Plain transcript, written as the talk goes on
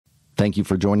Thank you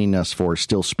for joining us for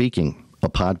Still Speaking, a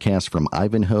podcast from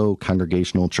Ivanhoe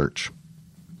Congregational Church.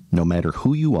 No matter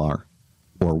who you are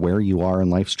or where you are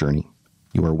in life's journey,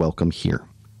 you are welcome here.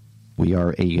 We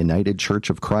are a united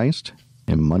Church of Christ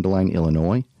in Mundelein,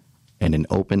 Illinois, and an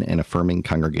open and affirming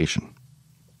congregation.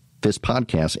 This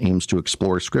podcast aims to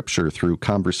explore Scripture through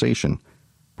conversation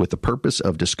with the purpose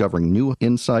of discovering new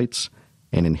insights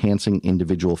and enhancing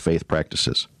individual faith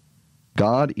practices.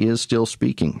 God is still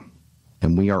speaking,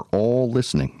 and we are all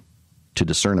listening to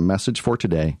discern a message for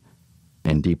today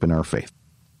and deepen our faith.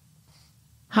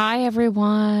 Hi,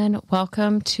 everyone.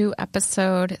 Welcome to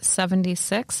episode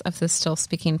 76 of the Still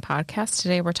Speaking podcast.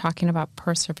 Today we're talking about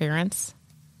perseverance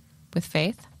with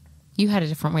faith. You had a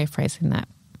different way of phrasing that.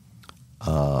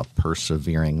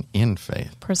 Persevering in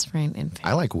faith. Persevering in faith.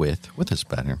 I like with. With is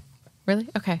better. Really?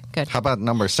 Okay, good. How about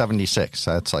number 76?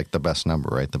 That's like the best number,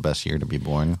 right? The best year to be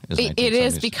born is It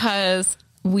is because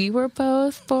we were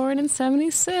both born in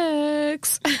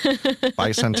 76.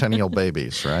 Bicentennial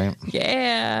babies, right?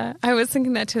 Yeah. I was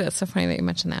thinking that too. That's so funny that you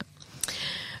mentioned that.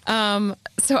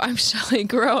 So I'm Shelley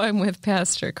Grow. I'm with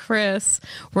Pastor Kris.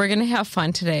 We're going to have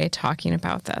fun today talking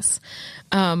about this.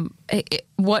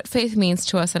 What faith means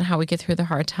to us and how we get through the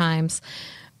hard times.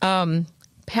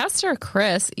 Pastor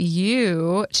Kris,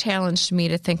 you challenged me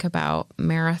to think about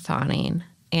marathoning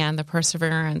and the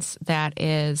perseverance that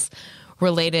is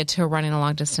related to running a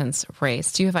long-distance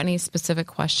race. Do you have any specific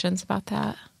questions about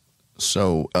that?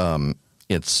 So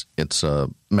it's a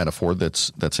metaphor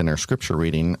that's in our scripture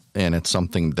reading, and it's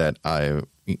something that I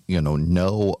know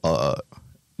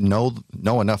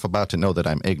enough about to know that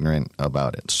I'm ignorant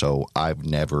about it. So I've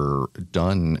never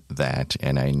done that,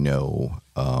 and I know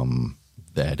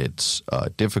that it's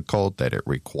difficult, that it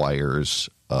requires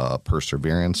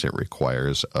perseverance. It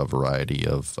requires a variety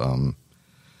of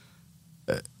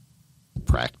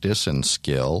practice and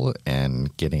skill,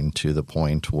 and getting to the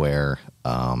point where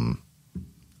what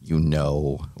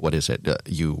is it?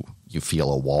 You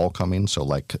feel a wall coming. So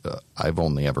like I've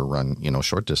only ever run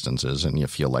short distances, and you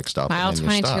feel like stopping. Mile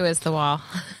 22 is the wall.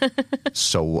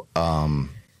 So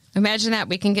imagine that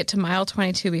we can get to mile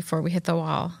 22 before we hit the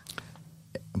wall.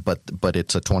 But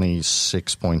it's a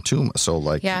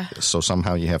 26.2. So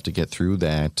somehow you have to get through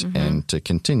that and to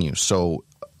continue. So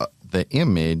the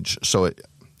image.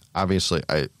 Obviously,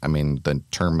 I mean, the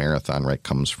term marathon, right,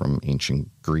 comes from ancient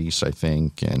Greece, I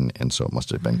think, and so it must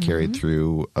have been carried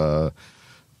through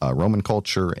Roman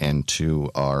culture and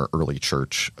to our early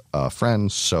church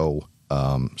friends. So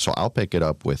I'll pick it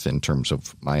up in terms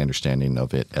of my understanding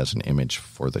of it as an image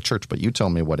for the church. But you tell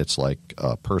me what it's like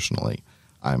personally.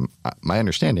 My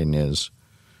understanding is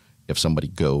if somebody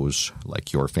goes,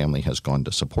 like your family has gone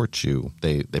to support you,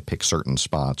 they pick certain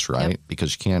spots, right? Yep.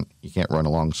 Because you can't run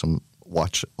along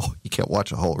you can't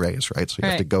watch a whole race, right? So you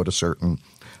have to go to certain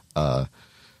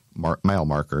mile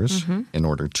markers in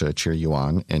order to cheer you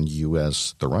on, and you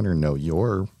as the runner know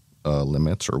your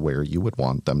limits or where you would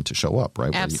want them to show up,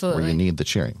 right? Absolutely. Where you need the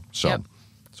cheering. So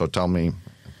tell me.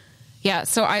 Yeah,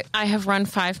 so I have run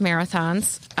 5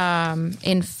 marathons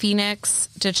in Phoenix,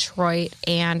 Detroit,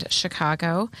 and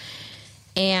Chicago,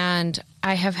 and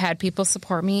I have had people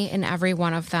support me in every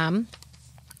one of them.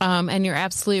 And you're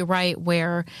absolutely right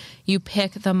where you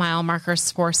pick the mile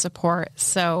markers for support.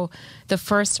 So the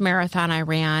first marathon I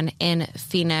ran in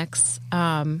Phoenix,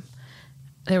 there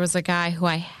was a guy who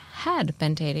I had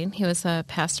been dating. He was a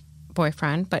past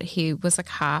boyfriend, but he was a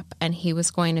cop, and he was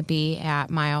going to be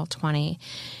at mile 20.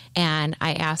 And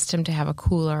I asked him to have a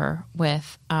cooler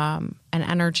with an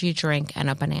energy drink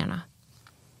and a banana.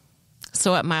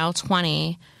 So at mile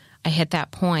 20, I hit that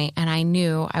point, and I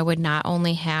knew I would not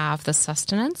only have the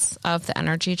sustenance of the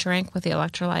energy drink with the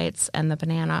electrolytes and the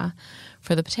banana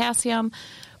for the potassium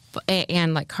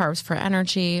and like carbs for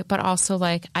energy, but also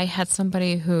like I had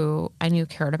somebody who I knew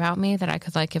cared about me that I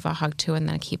could like give a hug to and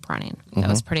then keep running. That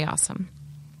was pretty awesome.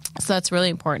 So that's really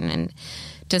important in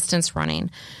distance running.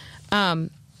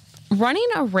 Running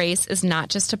a race is not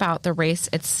just about the race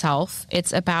itself.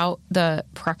 It's about the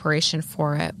preparation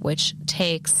for it, which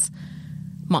takes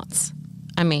months.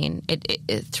 I mean,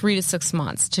 it 3 to 6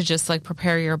 months to just like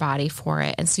prepare your body for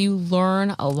it. And so you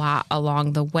learn a lot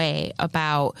along the way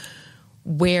about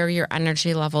where your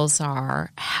energy levels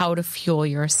are, how to fuel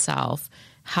yourself,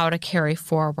 how to carry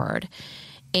forward.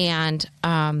 And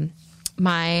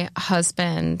my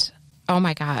husband, oh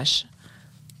my gosh,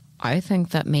 I think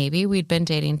that maybe we'd been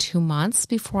dating 2 months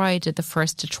before I did the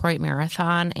first Detroit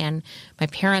marathon, and my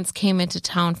parents came into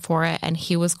town for it, and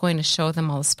he was going to show them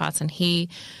all the spots, and he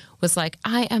was like,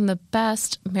 I am the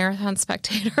best marathon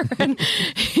spectator. And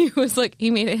he was like,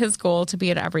 he made it his goal to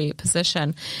be at every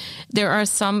position. There are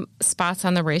some spots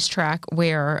on the racetrack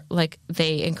where like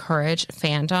they encourage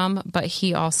fandom, but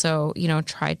he also,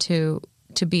 tried to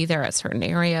be there at certain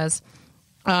areas.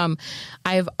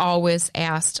 I've always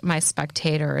asked my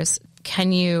spectators,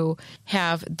 can you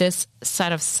have this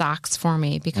set of socks for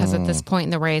me? Because at this point in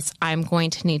the race, I'm going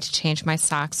to need to change my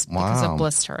socks because of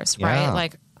blisters, right?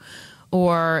 Like,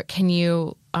 or can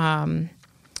you, I'm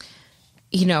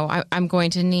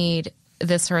going to need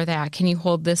this or that. Can you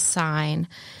hold this sign?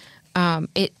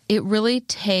 It really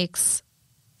takes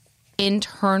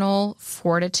internal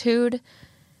fortitude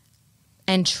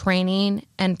and training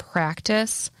and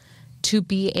practice to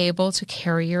be able to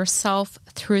carry yourself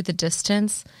through the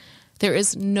distance. There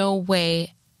is no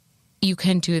way you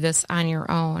can do this on your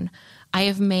own. I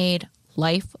have made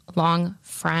lifelong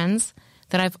friends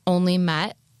that I've only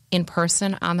met in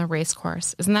person on the race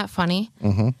course. Isn't that funny?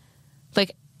 Mm-hmm.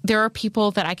 Like, there are people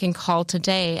that I can call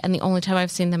today, and the only time I've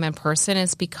seen them in person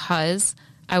is because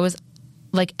I was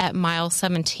like at mile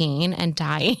 17 and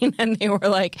dying, and they were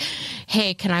like,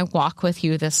 hey, can I walk with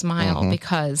you this mile?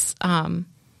 Because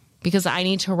I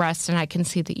need to rest and I can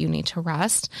see that you need to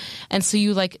rest. And so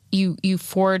you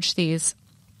forge these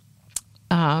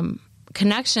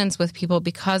connections with people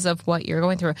because of what you're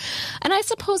going through. And I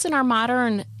suppose in our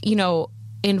modern,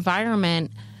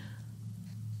 environment,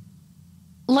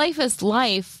 life is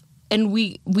life. And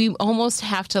we almost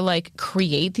have to like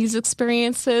create these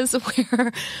experiences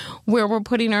where we're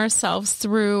putting ourselves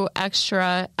through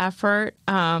extra effort,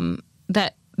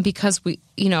 that because we,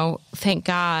 thank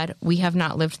God we have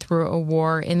not lived through a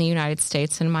war in the United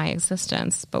States in my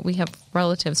existence, but we have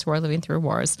relatives who are living through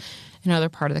wars in another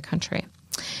part of the country.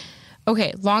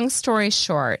 Okay, long story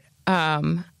short,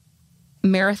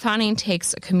 marathoning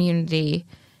takes a community.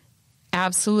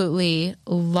 Absolutely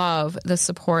love the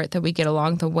support that we get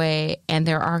along the way, and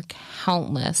there are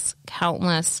countless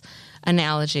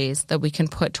analogies that we can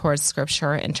put towards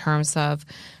Scripture in terms of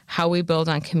how we build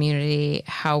on community,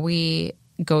 how we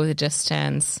go the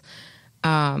distance.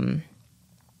 Where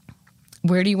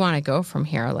do you want to go from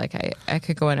here? Like I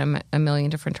could go in a million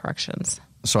different directions.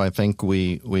 So I think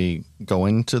we go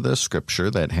into the Scripture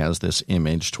that has this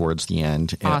image towards the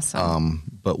end. Awesome.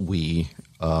 But we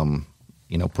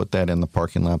put that in the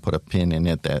parking lot, put a pin in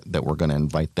it that we're going to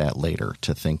invite that later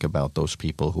to think about those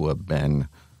people who have been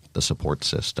the support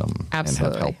system. Absolutely.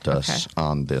 And have helped us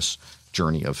on this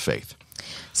journey of faith.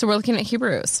 So we're looking at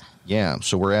Hebrews. Yeah.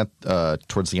 So we're at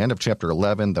towards the end of chapter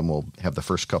 11. Then we'll have the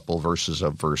first couple verses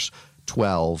of verse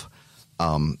 12.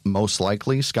 Most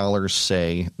likely, scholars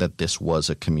say that this was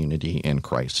a community in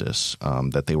crisis,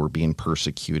 that they were being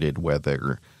persecuted,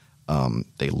 whether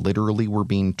they literally were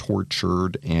being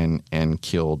tortured and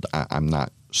killed. I'm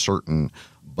not certain,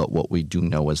 but what we do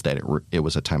know is that it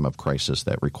was a time of crisis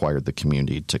that required the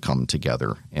community to come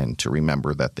together and to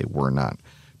remember that they were not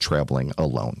traveling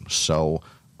alone. So,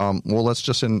 let's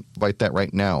just invite that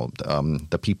right now.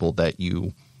 The people that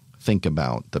you think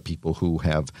about, the people who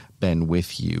have been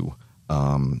with you,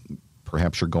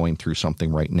 perhaps you're going through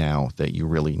something right now that you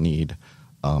really need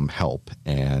help,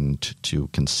 and to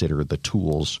consider the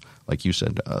tools, like you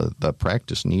said, the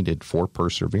practice needed for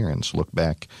perseverance. Look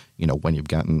back, when you've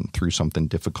gotten through something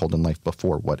difficult in life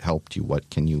before, what helped you?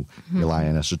 What can you rely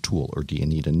on as a tool? Or do you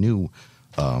need a new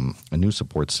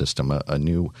support system, a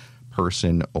new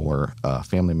person or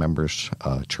family members,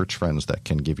 church friends that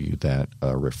can give you that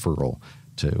referral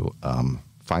to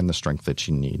find the strength that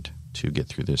you need to get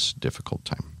through this difficult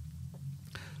time?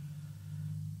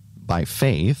 By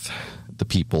faith, the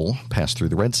people passed through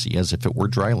the Red Sea as if it were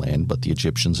dry land, but the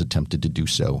Egyptians attempted to do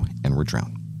so and were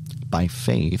drowned. By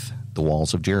faith, the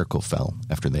walls of Jericho fell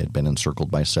after they had been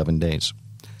encircled by 7 days.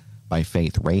 By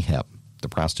faith, Rahab, the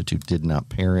prostitute, did not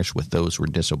perish with those who were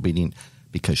disobedient,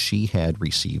 because she had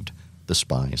received the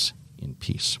spies in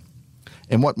peace.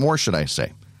 And what more should I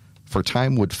say? For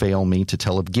time would fail me to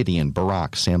tell of Gideon,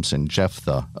 Barak, Samson,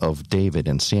 Jephthah, of David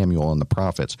and Samuel and the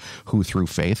prophets, who through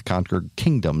faith conquered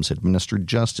kingdoms, administered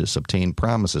justice, obtained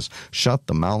promises, shut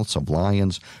the mouths of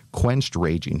lions, quenched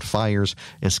raging fires,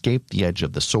 escaped the edge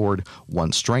of the sword,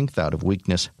 won strength out of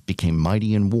weakness, became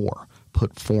mighty in war,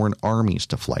 put foreign armies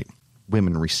to flight.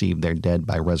 Women received their dead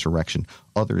by resurrection.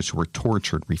 Others were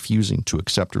tortured, refusing to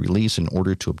accept release in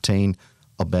order to obtain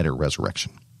a better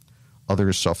resurrection.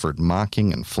 Others suffered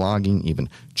mocking and flogging, even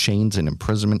chains and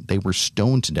imprisonment. They were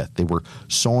stoned to death. They were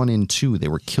sawn in two. They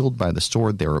were killed by the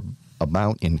sword. They were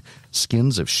about in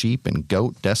skins of sheep and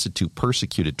goat, destitute,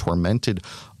 persecuted, tormented,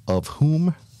 of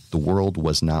whom the world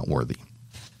was not worthy.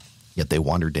 Yet they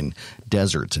wandered in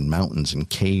deserts and mountains and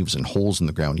caves and holes in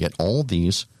the ground. Yet all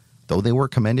these, though they were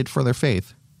commended for their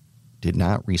faith, did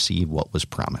not receive what was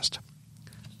promised,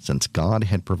 since God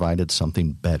had provided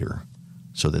something better,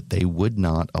 so that they would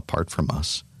not, apart from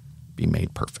us, be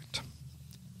made perfect.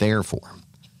 Therefore,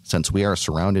 since we are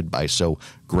surrounded by so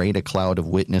great a cloud of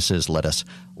witnesses, let us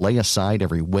lay aside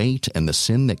every weight and the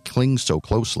sin that clings so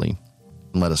closely,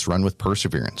 and let us run with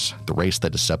perseverance the race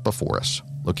that is set before us,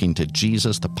 looking to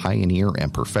Jesus, the pioneer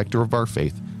and perfecter of our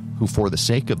faith, who for the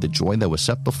sake of the joy that was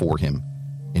set before him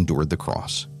endured the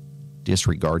cross,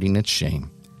 disregarding its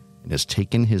shame, and has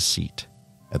taken his seat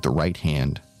at the right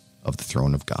hand of the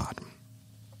throne of God.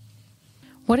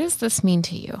 What does this mean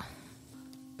to you?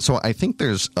 So I think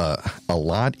there's a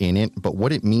lot in it, but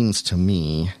what it means to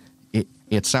me,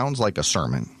 it sounds like a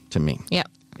sermon to me. Yeah.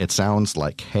 It sounds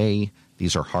like, hey,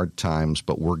 these are hard times,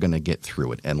 but we're going to get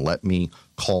through it. And let me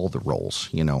call the rolls,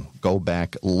 go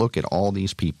back, look at all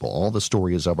these people, all the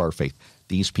stories of our faith.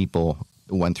 These people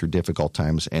went through difficult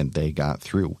times and they got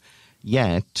through.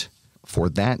 Yet, for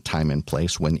that time and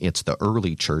place, when it's the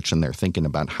early church and they're thinking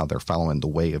about how they're following the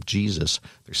way of Jesus,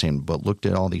 they're saying, but look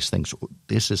at all these things.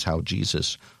 This is how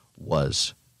Jesus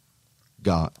was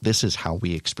God. This is how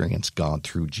we experience God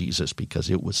through Jesus, because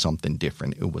it was something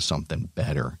different. It was something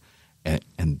better.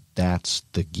 And that's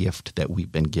the gift that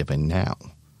we've been given now,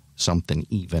 something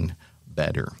even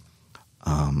better.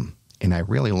 And I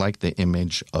really like the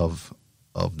image of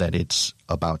that it's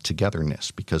about togetherness,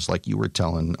 because like you were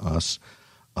telling us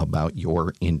about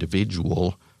your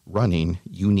individual running,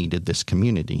 you needed this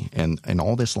community. And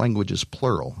all this language is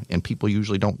plural, and people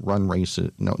usually don't run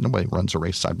races. Nobody runs a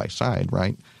race side by side,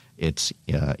 right? It's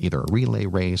either a relay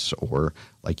race or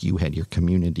like you had your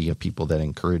community of people that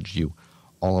encouraged you.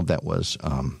 All of that was,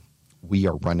 we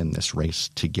are running this race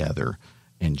together,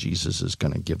 and Jesus is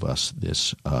going to give us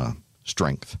this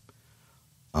strength.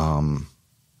 And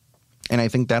I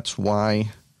think that's why,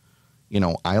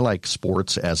 I like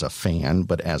sports as a fan,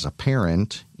 but as a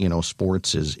parent,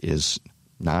 sports is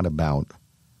not about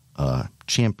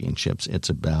championships. It's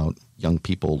about young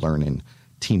people learning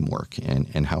teamwork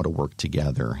and how to work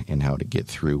together and how to get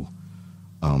through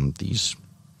these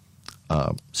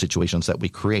situations that we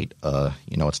create.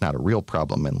 It's not a real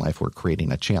problem in life. We're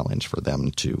creating a challenge for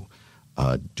them to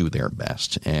do their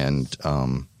best. And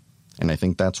I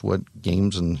think that's what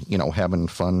games and, having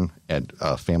fun at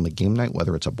family game night,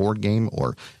 whether it's a board game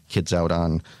or kids out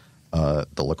on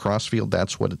the lacrosse field,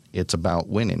 that's what it's about,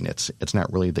 winning. It's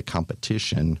not really the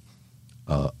competition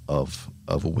of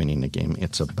winning a game.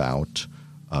 It's about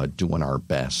doing our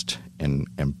best and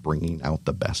bringing out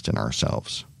the best in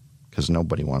ourselves, because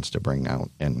nobody wants to bring out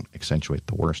and accentuate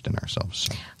the worst in ourselves.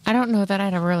 So. I don't know that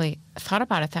I'd ever really thought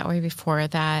about it that way before,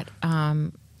 that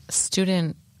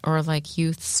student or like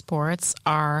youth sports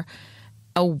are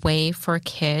a way for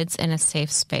kids in a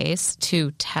safe space to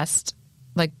test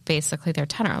like basically their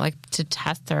tenor, like to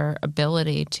test their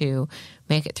ability to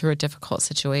make it through a difficult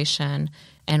situation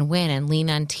and win and lean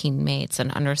on teammates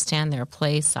and understand their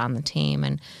place on the team.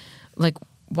 And like,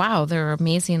 wow, there are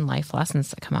amazing life lessons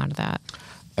that come out of that.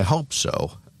 I hope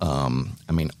so.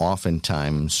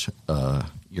 Oftentimes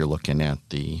you're looking at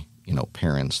the,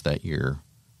 parents that you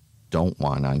don't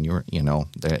want on your,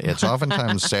 it's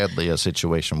oftentimes sadly a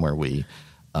situation where we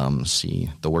see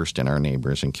the worst in our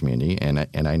neighbors and community.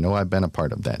 And I know I've been a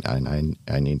part of that. And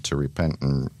I need to repent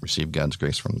and receive God's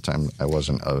grace from the time I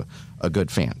wasn't a good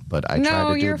fan, but I try to do better.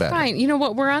 No, you're fine. You know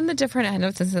what? We're on the different end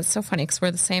of this. It's so funny because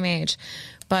we're the same age,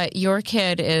 but your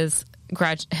kid has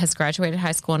graduated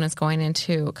high school and is going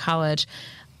into college.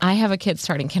 I have a kid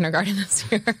starting kindergarten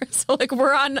this year. So like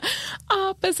we're on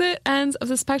opposite ends of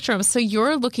the spectrum. So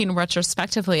you're looking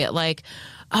retrospectively at like,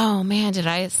 oh man, did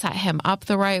I set him up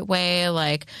the right way?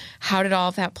 Like, how did all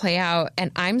of that play out?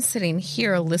 And I'm sitting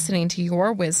here listening to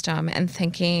your wisdom and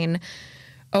thinking,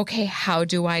 okay, how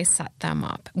do I set them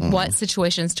up? Mm-hmm. What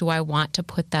situations do I want to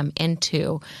put them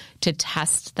into to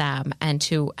test them and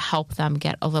to help them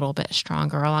get a little bit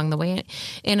stronger along the way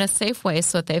in a safe way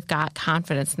so that they've got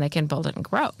confidence and they can build it and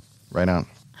grow? Right on.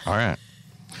 All right.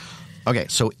 Okay,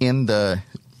 so in the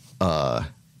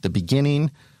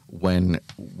beginning, when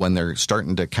they're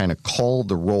starting to kind of call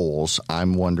the roles,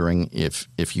 I'm wondering if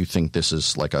you think this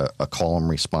is like a call and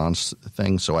response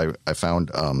thing. So I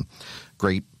found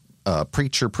great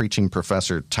preaching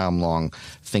professor Tom Long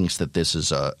thinks that this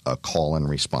is a call and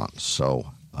response. So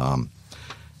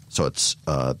it's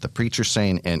the preacher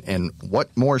saying, and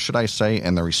what more should I say?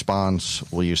 And the response,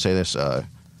 will you say this?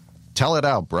 Tell it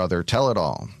out, brother. Tell it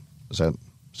all. Does that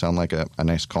sound like a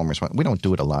nice call and response? We don't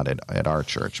do it a lot at our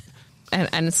church.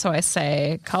 And so I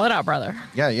say, call it out, brother.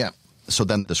 Yeah. so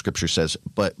then the scripture says,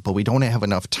 but we don't have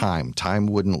enough time. Time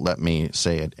wouldn't let me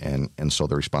say it. And so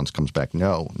the response comes back,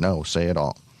 no, say it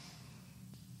all.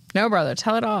 No, brother,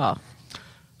 tell it all.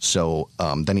 So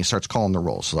then he starts calling the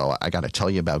roll. So I got to tell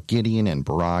you about Gideon and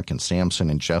Barak and Samson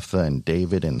and Jephthah and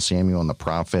David and Samuel and the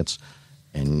prophets.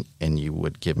 And you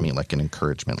would give me like an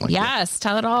encouragement. Like, yes,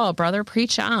 tell it all, brother.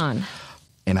 Preach on.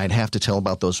 And I'd have to tell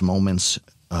about those moments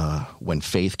when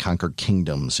faith conquered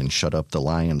kingdoms and shut up the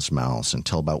lions' mouths, and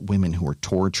tell about women who were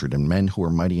tortured and men who were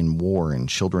mighty in war and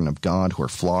children of God who were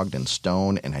flogged and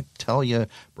stoned. And I tell you,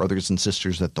 brothers and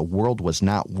sisters, that the world was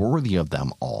not worthy of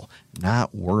them all.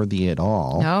 Not worthy at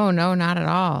all. No, not at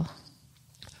all.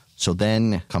 So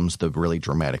then comes the really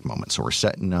dramatic moment. So we're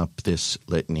setting up this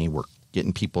litany. We're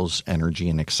getting people's energy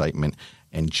and excitement.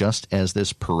 And just as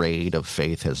this parade of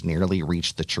faith has nearly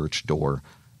reached the church door,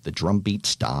 the drumbeat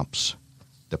stops.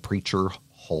 The preacher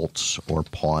halts or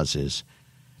pauses,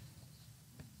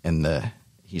 and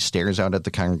he stares out at the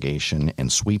congregation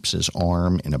and sweeps his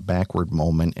arm in a backward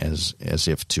moment as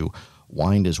if to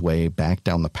wind his way back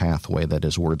down the pathway that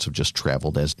his words have just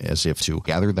traveled, as if to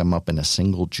gather them up in a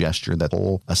single gesture, that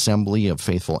whole assembly of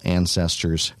faithful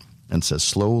ancestors, and says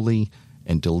slowly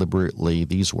and deliberately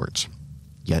these words,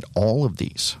 "Yet all of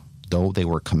these, though they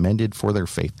were commended for their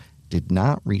faith, did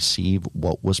not receive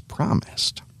what was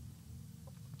promised."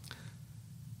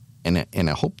 And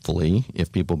hopefully,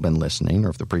 if people have been listening, or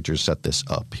if the preacher set this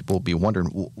up, people will be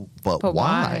wondering, but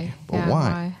why? But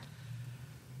why?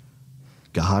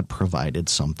 God provided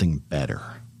something better.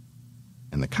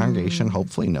 And the congregation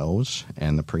hopefully knows,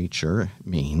 and the preacher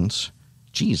means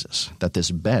Jesus, that this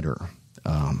better,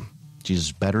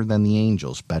 Jesus better than the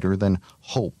angels, better than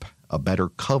hope, a better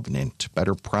covenant,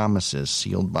 better promises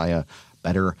sealed by a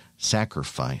better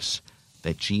sacrifice,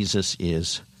 that Jesus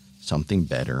is something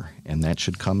better, and that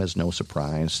should come as no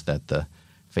surprise that the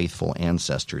faithful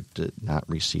ancestor did not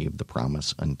receive the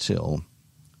promise until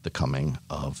the coming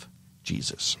of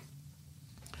Jesus.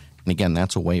 And again,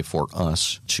 that's a way for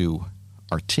us to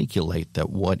articulate that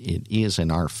what it is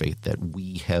in our faith that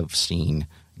we have seen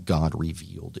God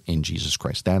revealed in Jesus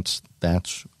Christ. That's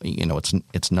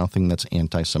it's nothing that's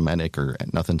anti-Semitic or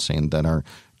nothing saying that our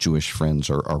Jewish friends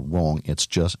are wrong. It's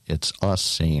us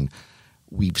saying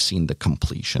we've seen the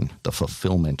completion, the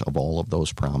fulfillment of all of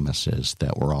those promises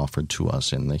that were offered to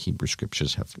us in the Hebrew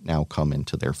Scriptures have now come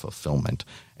into their fulfillment,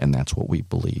 and that's what we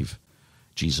believe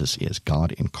Jesus is,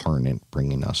 God incarnate,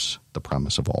 bringing us the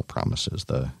promise of all promises,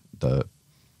 the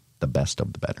best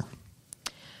of the better.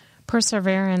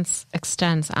 Perseverance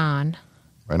extends on.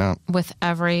 Right on. With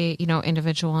every,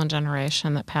 individual and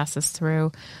generation that passes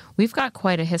through. We've got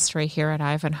quite a history here at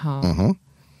Ivanhoe.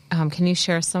 Mm-hmm. Can you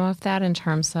share some of that in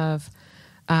terms of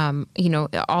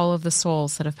all of the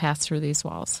souls that have passed through these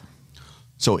walls?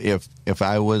 So if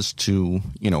I was to,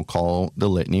 call the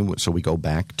litany, so we go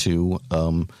back to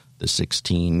the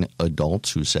 16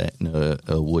 adults who sat in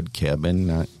a wood cabin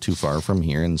not too far from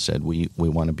here and said, we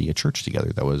want to be a church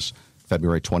together. That was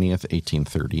February 20th,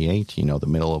 1838, the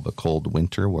middle of a cold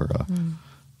winter where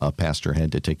a pastor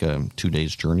had to take a 2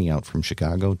 days journey out from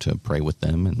Chicago to pray with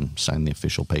them and sign the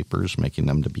official papers, making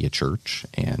them to be a church.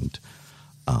 And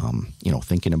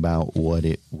thinking about what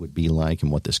it would be like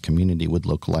and what this community would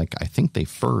look like. I think they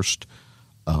first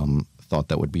thought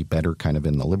that would be better kind of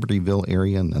in the Libertyville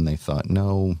area, and then they thought,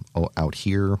 no, out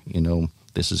here,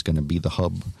 this is going to be the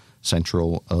hub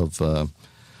central of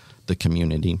the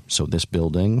community. So this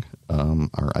building,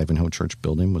 our Ivanhoe Church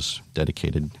building, was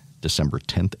dedicated December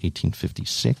 10th,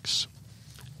 1856.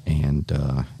 And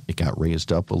it got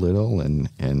raised up a little,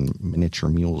 and miniature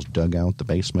mules dug out the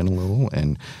basement a little,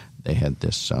 and they had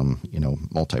this,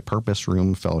 multi-purpose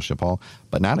room, fellowship hall,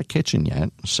 but not a kitchen yet.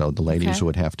 So the ladies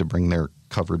would have to bring their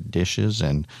covered dishes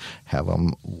and have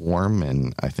them warm.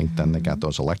 And I think then they got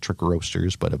those electric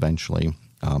roasters, but eventually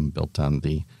built on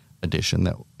the addition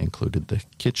that included the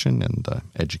kitchen and the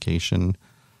education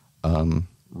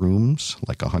rooms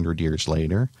like 100 years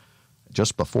later.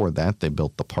 Just before that, they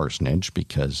built the parsonage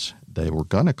because they were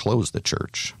going to close the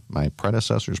church. My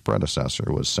predecessor's predecessor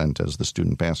was sent as the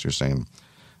student pastor saying,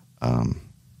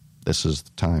 this is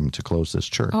the time to close this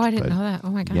church. Oh, I didn't know that. Oh,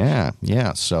 my gosh.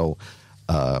 Yeah. So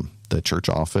the church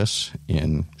office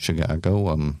in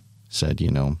Chicago said,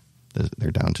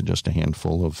 they're down to just a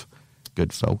handful of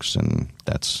good folks, and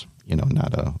that's,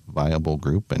 not a viable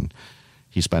group. And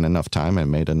he spent enough time and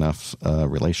made enough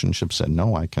relationships, said,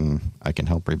 no, I can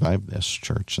help revive this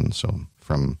church. And so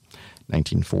from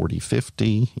 1940,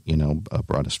 50,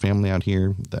 brought his family out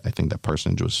here. I think that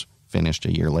parsonage was finished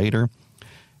a year later.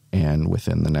 And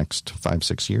within the next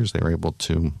 5-6 years, they were able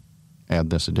to add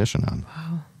this addition on.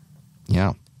 Wow.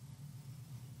 Yeah.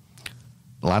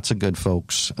 lots of good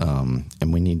folks,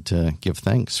 and we need to give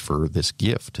thanks for this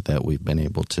gift that we've been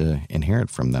able to inherit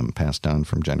from them, passed down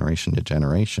from generation to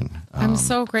generation. I'm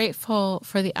so grateful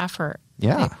for the effort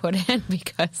they put in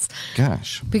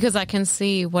because I can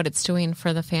see what it's doing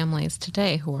for the families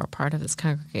today who are part of this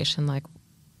congregation. Like,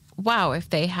 wow, if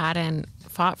they hadn't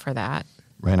fought for that.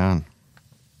 Right on.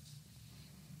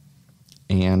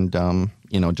 And,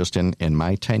 just in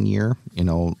my tenure,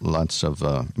 lots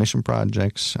of mission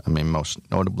projects. I mean, most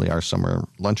notably our summer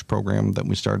lunch program that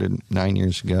we started 9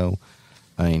 years ago.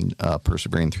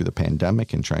 Persevering through the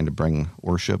pandemic and trying to bring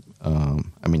worship.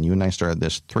 You and I started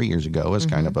this 3 years ago as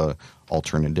kind of a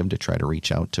alternative to try to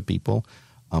reach out to people.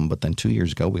 But then 2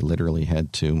 years ago, we literally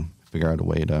had to figure out a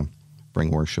way to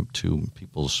bring worship to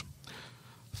people's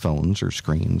phones or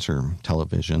screens or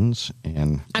televisions.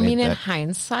 And in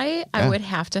hindsight, I would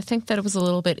have to think that it was a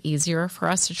little bit easier for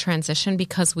us to transition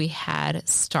because we had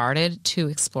started to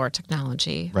explore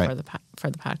technology for the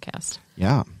podcast.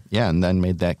 Yeah, and then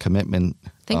made that commitment.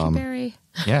 Thank you, Barry.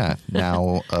 Yeah,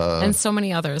 now... and so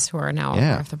many others who are now a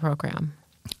part of the program.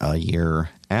 A year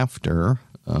after,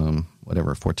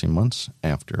 14 months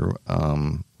after,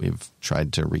 we've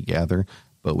tried to regather,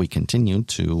 but we continue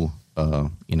to...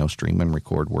 stream and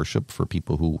record worship for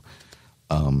people who,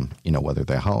 whether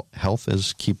their health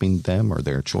is keeping them or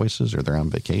their choices or they're on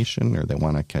vacation or they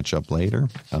want to catch up later.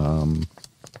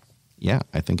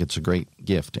 I think it's a great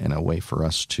gift and a way for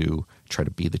us to try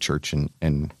to be the church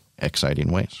in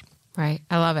exciting ways. Right.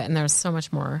 I love it. And there's so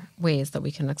much more ways that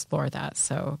we can explore that.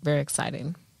 So very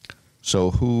exciting.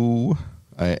 So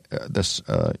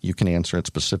you can answer it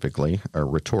specifically or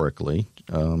rhetorically.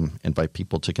 Invite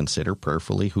people to consider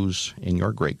prayerfully who's in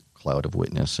your great cloud of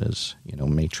witnesses,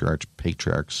 matriarchs,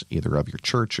 patriarchs, either of your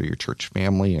church or your church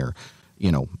family or,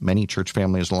 many church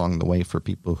families along the way for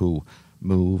people who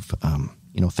move.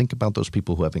 Think about those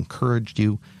people who have encouraged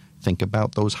you. Think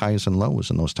about those highs and lows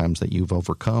and those times that you've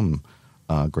overcome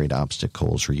great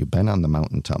obstacles or you've been on the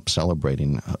mountaintop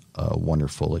celebrating a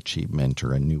wonderful achievement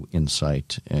or a new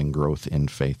insight and growth in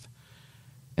faith.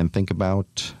 And think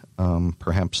about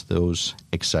perhaps those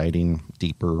exciting,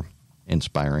 deeper,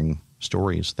 inspiring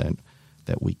stories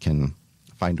that we can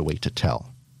find a way to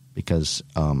tell. Because,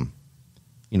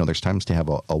 there's times to have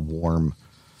a warm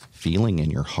feeling in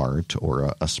your heart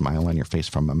or a smile on your face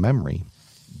from a memory,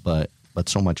 but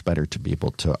so much better to be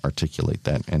able to articulate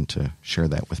that and to share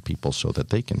that with people so that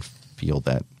they can feel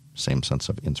that same sense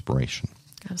of inspiration.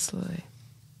 Absolutely.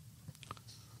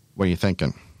 What are you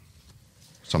thinking?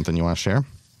 Something you want to share?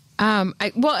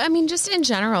 Just in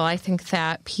general, I think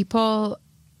that people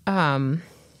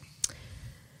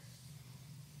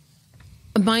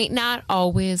might not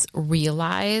always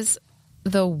realize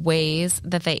the ways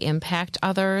that they impact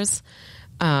others.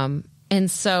 And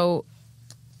so,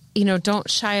 don't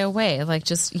shy away. Like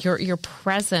just your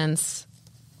presence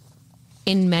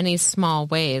in many small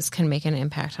ways can make an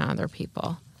impact on other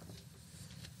people.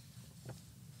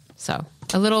 So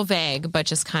a little vague, but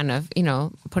just kind of,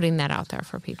 putting that out there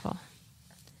for people.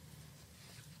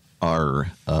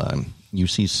 Our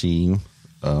UCC,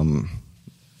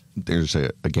 there's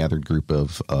a gathered group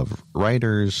of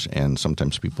writers, and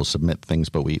sometimes people submit things,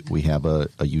 but we have a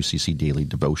UCC daily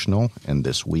devotional, and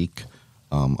this week,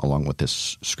 along with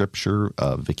this scripture,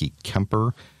 Vicki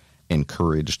Kemper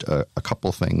encouraged a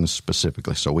couple things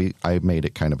specifically. So I made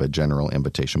it kind of a general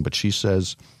invitation, but she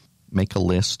says, make a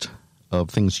list of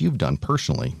things you've done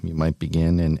personally. You might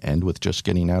begin and end with just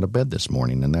getting out of bed this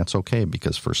morning, and that's okay,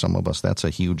 because for some of us, that's a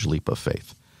huge leap of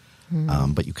faith.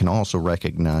 Mm. But you can also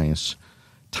recognize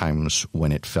times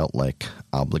when it felt like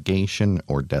obligation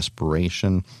or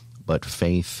desperation, but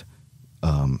faith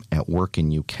at work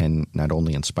in you can not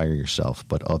only inspire yourself,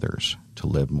 but others to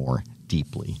live more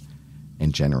deeply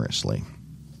and generously.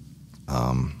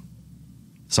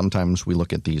 Sometimes we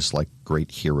look at these like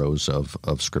great heroes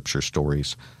of Scripture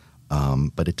stories,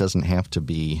 but it doesn't have to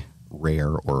be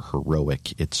rare or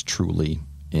heroic. It's truly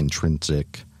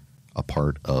intrinsic, a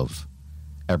part of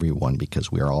everyone,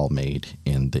 because we are all made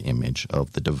in the image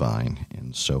of the divine.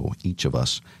 And so each of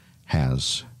us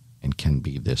has and can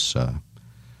be this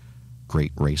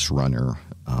great race runner,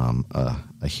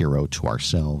 a hero to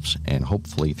ourselves, and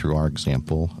hopefully through our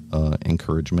example,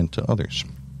 encouragement to others.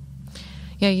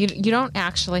 Yeah, you don't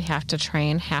actually have to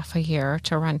train half a year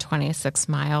to run 26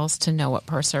 miles to know what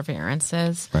perseverance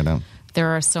is. Right on.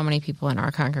 There are so many people in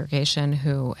our congregation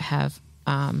who have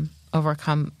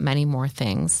overcome many more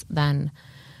things than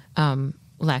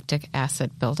lactic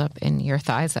acid buildup in your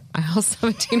thighs at mile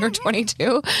 17 or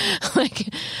 22.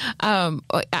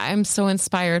 I'm so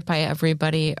inspired by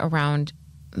everybody around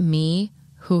me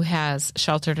who has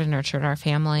sheltered and nurtured our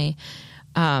family.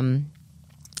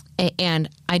 And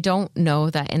I don't know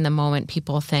that in the moment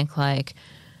people think like,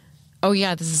 oh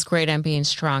yeah, this is great, I'm being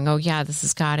strong. Oh yeah, this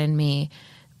is God in me.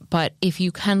 But if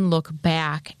you can look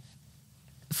back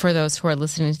for those who are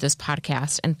listening to this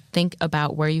podcast and think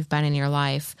about where you've been in your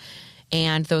life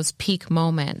and those peak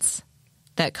moments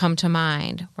that come to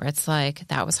mind where it's like,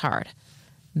 that was hard.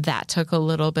 That took a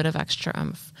little bit of extra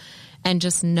oomph. And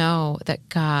just know that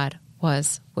God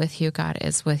was with you. God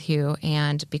is with you.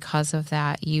 And because of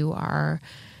that, you are,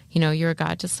 you're a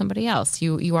God to somebody else.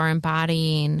 You are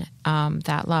embodying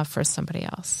that love for somebody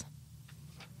else.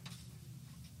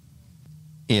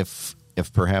 If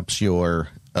perhaps you're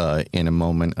in a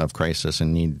moment of crisis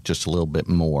and need just a little bit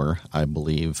more, I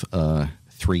believe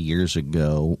 3 years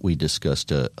ago we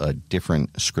discussed a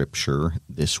different scripture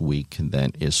this week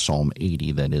that is Psalm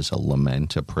 80, that is a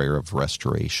lament, a prayer of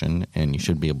restoration, and you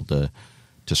should be able to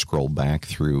scroll back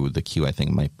through the queue. I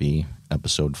think it might be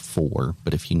episode 4,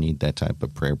 but if you need that type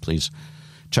of prayer, please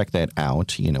check that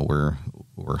out. We're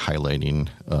highlighting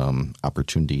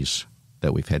opportunities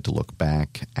that we've had to look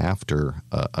back after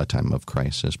a time of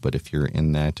crisis. But if you're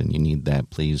in that and you need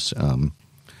that, please,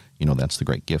 that's the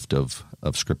great gift of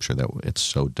Scripture, that it's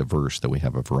so diverse that we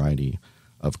have a variety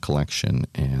of collection.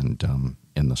 And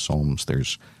in the Psalms,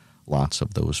 there's lots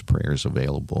of those prayers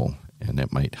available, and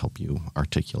it might help you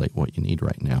articulate what you need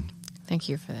right now. Thank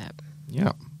you for that.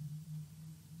 Yeah.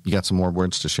 You got some more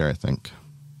words to share, I think.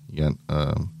 You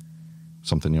got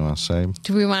something you want to say?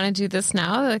 Do we want to do this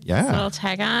now? This little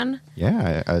tag on?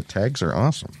 Yeah, tags are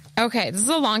awesome. Okay, this is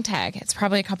a long tag. It's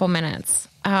probably a couple minutes.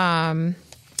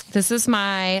 This is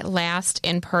my last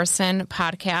in-person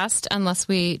podcast, unless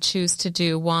we choose to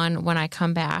do one when I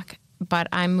come back. But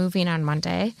I'm moving on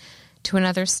Monday to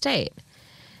another state.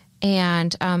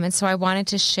 And so I wanted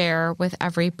to share with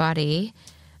everybody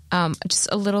just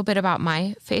a little bit about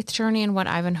my faith journey and what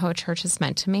Ivanhoe Church has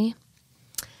meant to me.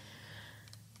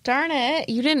 Darn it,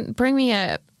 you didn't bring me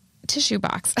a tissue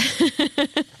box.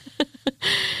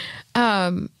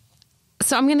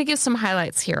 So I'm going to give some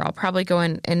highlights here. I'll probably go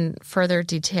in further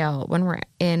detail when we're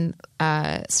in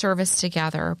service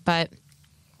together. But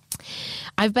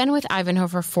I've been with Ivanhoe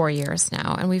for 4 years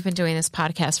now, and we've been doing this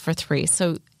podcast for 3.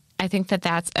 So I think that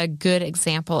that's a good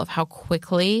example of how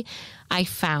quickly I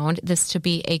found this to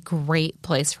be a great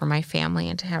place for my family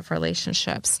and to have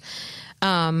relationships.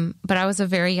 But I was a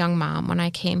very young mom when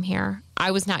I came here.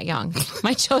 I was not young.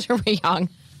 My children were young.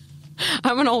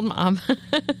 I'm an old mom.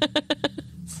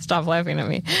 Stop laughing at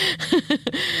me.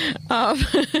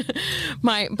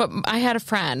 But I had a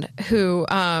friend who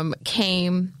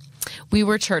came. We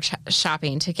were church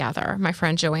shopping together, my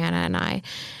friend Joanna and I,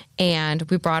 and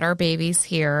we brought our babies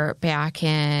here back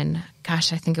in, I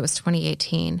think it was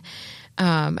 2018.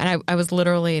 And I was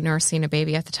literally nursing a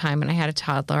baby at the time, and I had a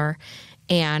toddler,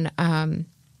 and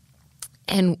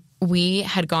we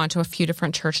had gone to a few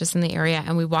different churches in the area,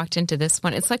 and we walked into this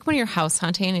one. It's like when you're house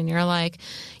hunting and you're like,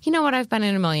 you know what, I've been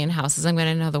in a million houses. I'm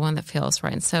going to know the one that feels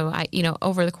right. And so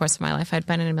over the course of my life, I'd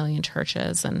been in a million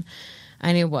churches, and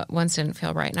I knew what ones didn't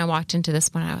feel right. And I walked into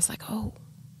this one, and I was like, oh,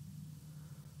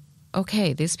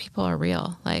 okay, these people are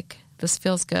real. Like, this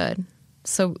feels good.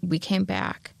 So we came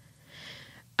back.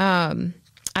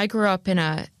 I grew up in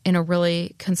a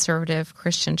really conservative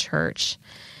Christian church,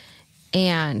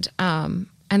 and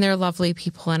they're lovely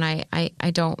people, and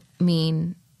I don't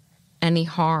mean any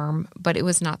harm, but it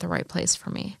was not the right place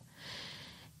for me.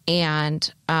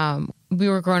 And we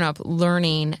were growing up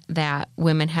learning that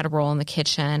women had a role in the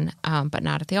kitchen, but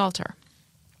not at the altar.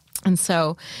 And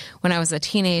so when I was a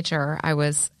teenager, I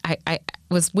was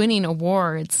winning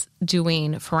awards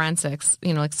doing forensics,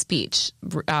 like speech,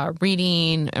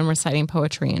 reading and reciting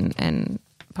poetry and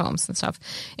poems and stuff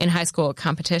in high school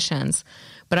competitions.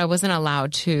 But I wasn't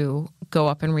allowed to go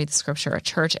up and read the scripture at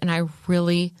church. And I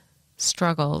really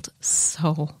struggled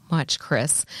so much,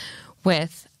 Kris,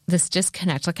 with this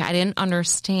disconnect. Like, I didn't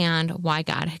understand why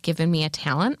God had given me a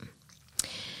talent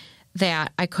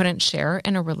that I couldn't share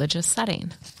in a religious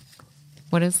setting.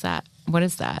 What is that? What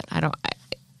is that?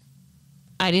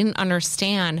 I didn't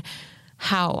understand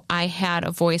how I had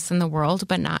a voice in the world,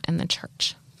 but not in the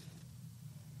church.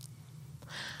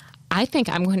 I think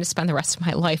I'm going to spend the rest of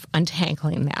my life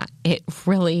untangling that. It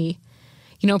really,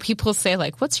 people say,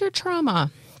 like, what's your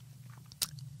trauma?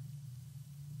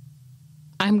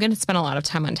 I'm going to spend a lot of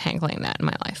time untangling that in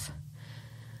my life.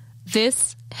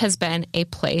 This has been a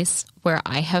place where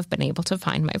I have been able to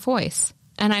find my voice,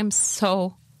 and I'm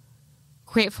so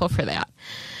grateful for that.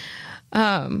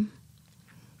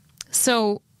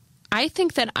 So I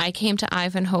think that I came to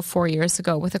Ivanhoe 4 years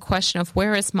ago with a question of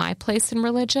where is my place in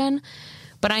religion,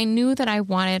 but I knew that I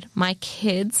wanted my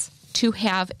kids to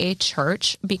have a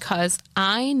church because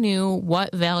I knew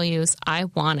what values I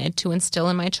wanted to instill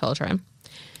in my children.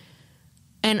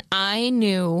 And I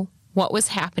knew what was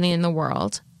happening in the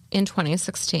world in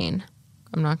 2016.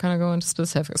 I'm not going to go into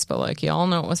specifics, but like y'all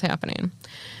know what was happening.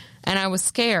 And I was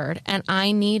scared, and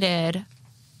I needed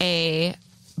a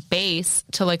base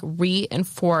to like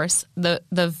reinforce the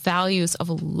values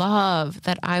of love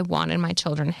that I wanted my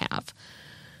children to have.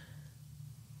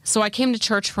 So I came to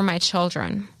church for my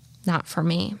children, not for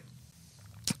me.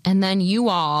 And then you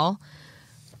all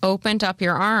opened up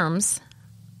your arms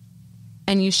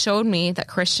and you showed me that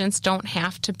Christians don't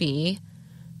have to be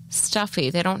stuffy.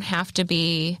 They don't have to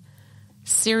be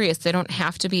serious. They don't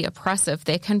have to be oppressive.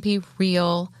 They can be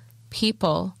real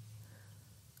people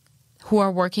who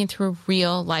are working through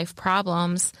real life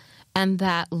problems, and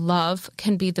that love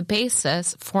can be the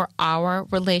basis for our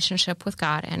relationship with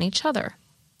God and each other.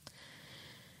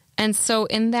 And so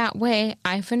in that way,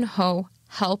 Ivanhoe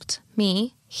helped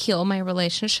me heal my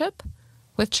relationship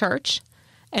with church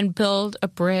and build a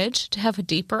bridge to have a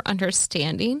deeper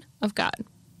understanding of God.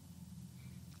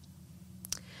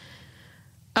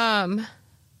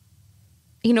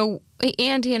 You know,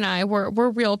 Andy and I, we're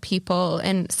real people,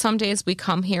 and some days we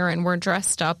come here and we're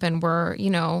dressed up and we're,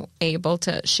 you know, able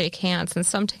to shake hands, and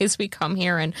some days we come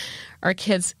here and our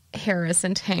kids' hair is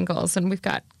in tangles and we've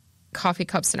got coffee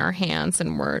cups in our hands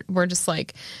and we're just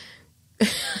like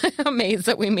amazed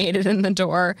that we made it in the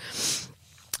door.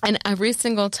 And every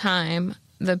single time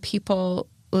the people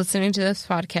listening to this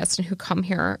podcast and who come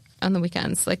here on the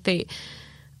weekends, like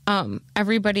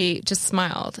everybody just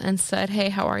smiled and said, "Hey,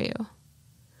 how are you?"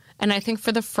 And I think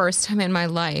for the first time in my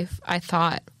life, I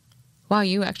thought, wow,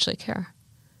 you actually care.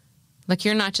 Like,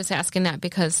 you're not just asking that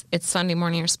because it's Sunday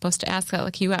morning, you're supposed to ask that.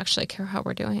 Like, you actually care how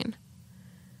we're doing.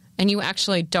 And you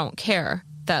actually don't care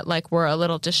that, like, we're a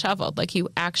little disheveled. Like, you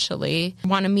actually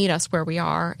want to meet us where we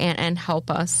are and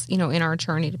help us, you know, in our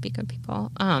journey to be good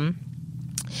people.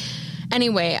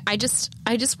 Anyway, I just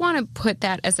want to put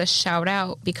that as a shout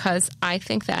out because I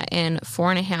think that in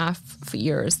 4.5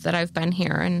 years that I've been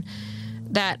here and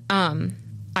that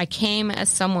I came as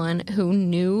someone who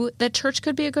knew that church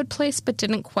could be a good place but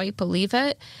didn't quite believe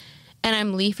it. And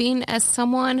I'm leaving as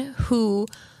someone who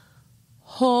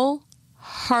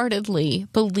wholeheartedly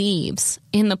believes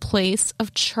in the place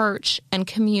of church and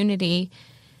community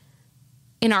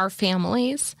in our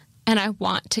families. And I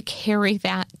want to carry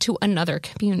that to another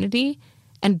community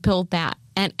and build that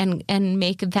and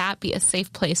make that be a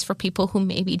safe place for people who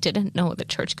maybe didn't know that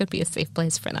church could be a safe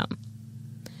place for them.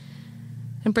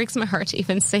 It breaks my heart to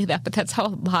even say that, but that's how a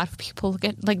lot of people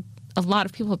get, like, a lot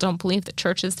of people don't believe that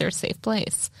church is their safe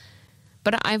place.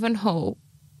 But Ivanhoe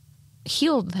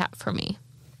healed that for me.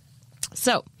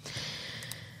 So,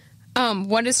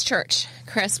 what is church,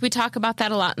 Kris? We talk about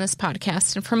that a lot in this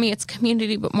podcast. And for me, it's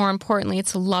community, but more importantly,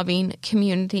 it's a loving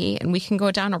community. And we can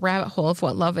go down a rabbit hole of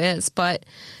what love is. But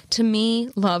to me,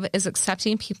 love is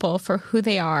accepting people for who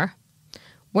they are,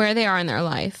 where they are in their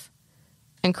life,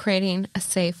 and creating a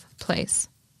safe place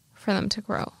for them to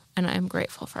grow. And I'm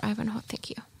grateful for Ivanhoe. Thank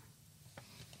you.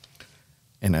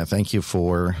 And I thank you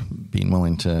for being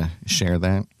willing to share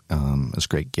that. It's a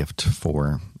great gift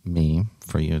for me,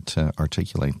 for you to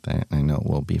articulate that. I know it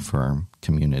will be for our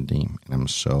community. And I'm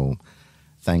so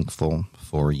thankful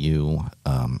for you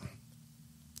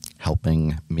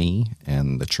helping me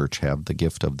and the church have the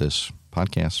gift of this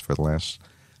podcast for the last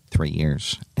 3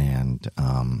 years. And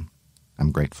I'm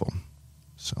grateful.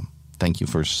 So thank you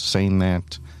for saying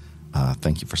that.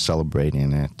 Thank you for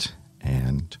celebrating it.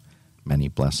 And many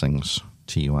blessings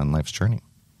to you on life's journey.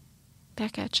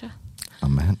 Back at you.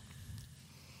 Amen.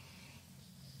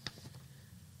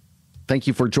 Thank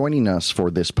you for joining us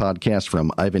for this podcast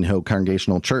from Ivanhoe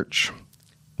Congregational Church.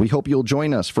 We hope you'll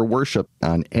join us for worship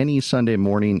on any Sunday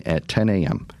morning at 10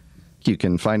 a.m. You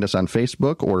can find us on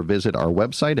Facebook or visit our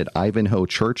website at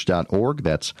ivanhoechurch.org.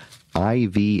 That's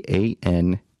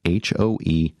IVANHOE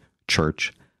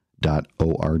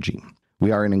church.org.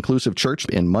 We are an inclusive church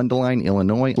in Mundelein,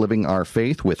 Illinois, living our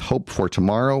faith with hope for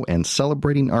tomorrow and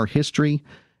celebrating our history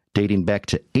dating back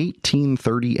to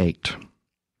 1838.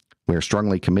 We are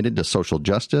strongly committed to social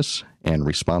justice and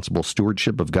responsible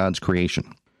stewardship of God's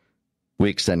creation. We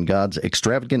extend God's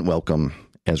extravagant welcome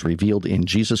as revealed in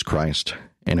Jesus Christ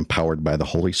and empowered by the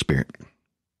Holy Spirit.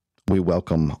 We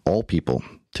welcome all people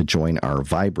to join our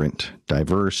vibrant,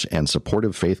 diverse, and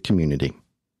supportive faith community.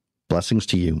 Blessings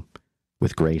to you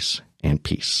with grace and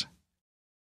peace.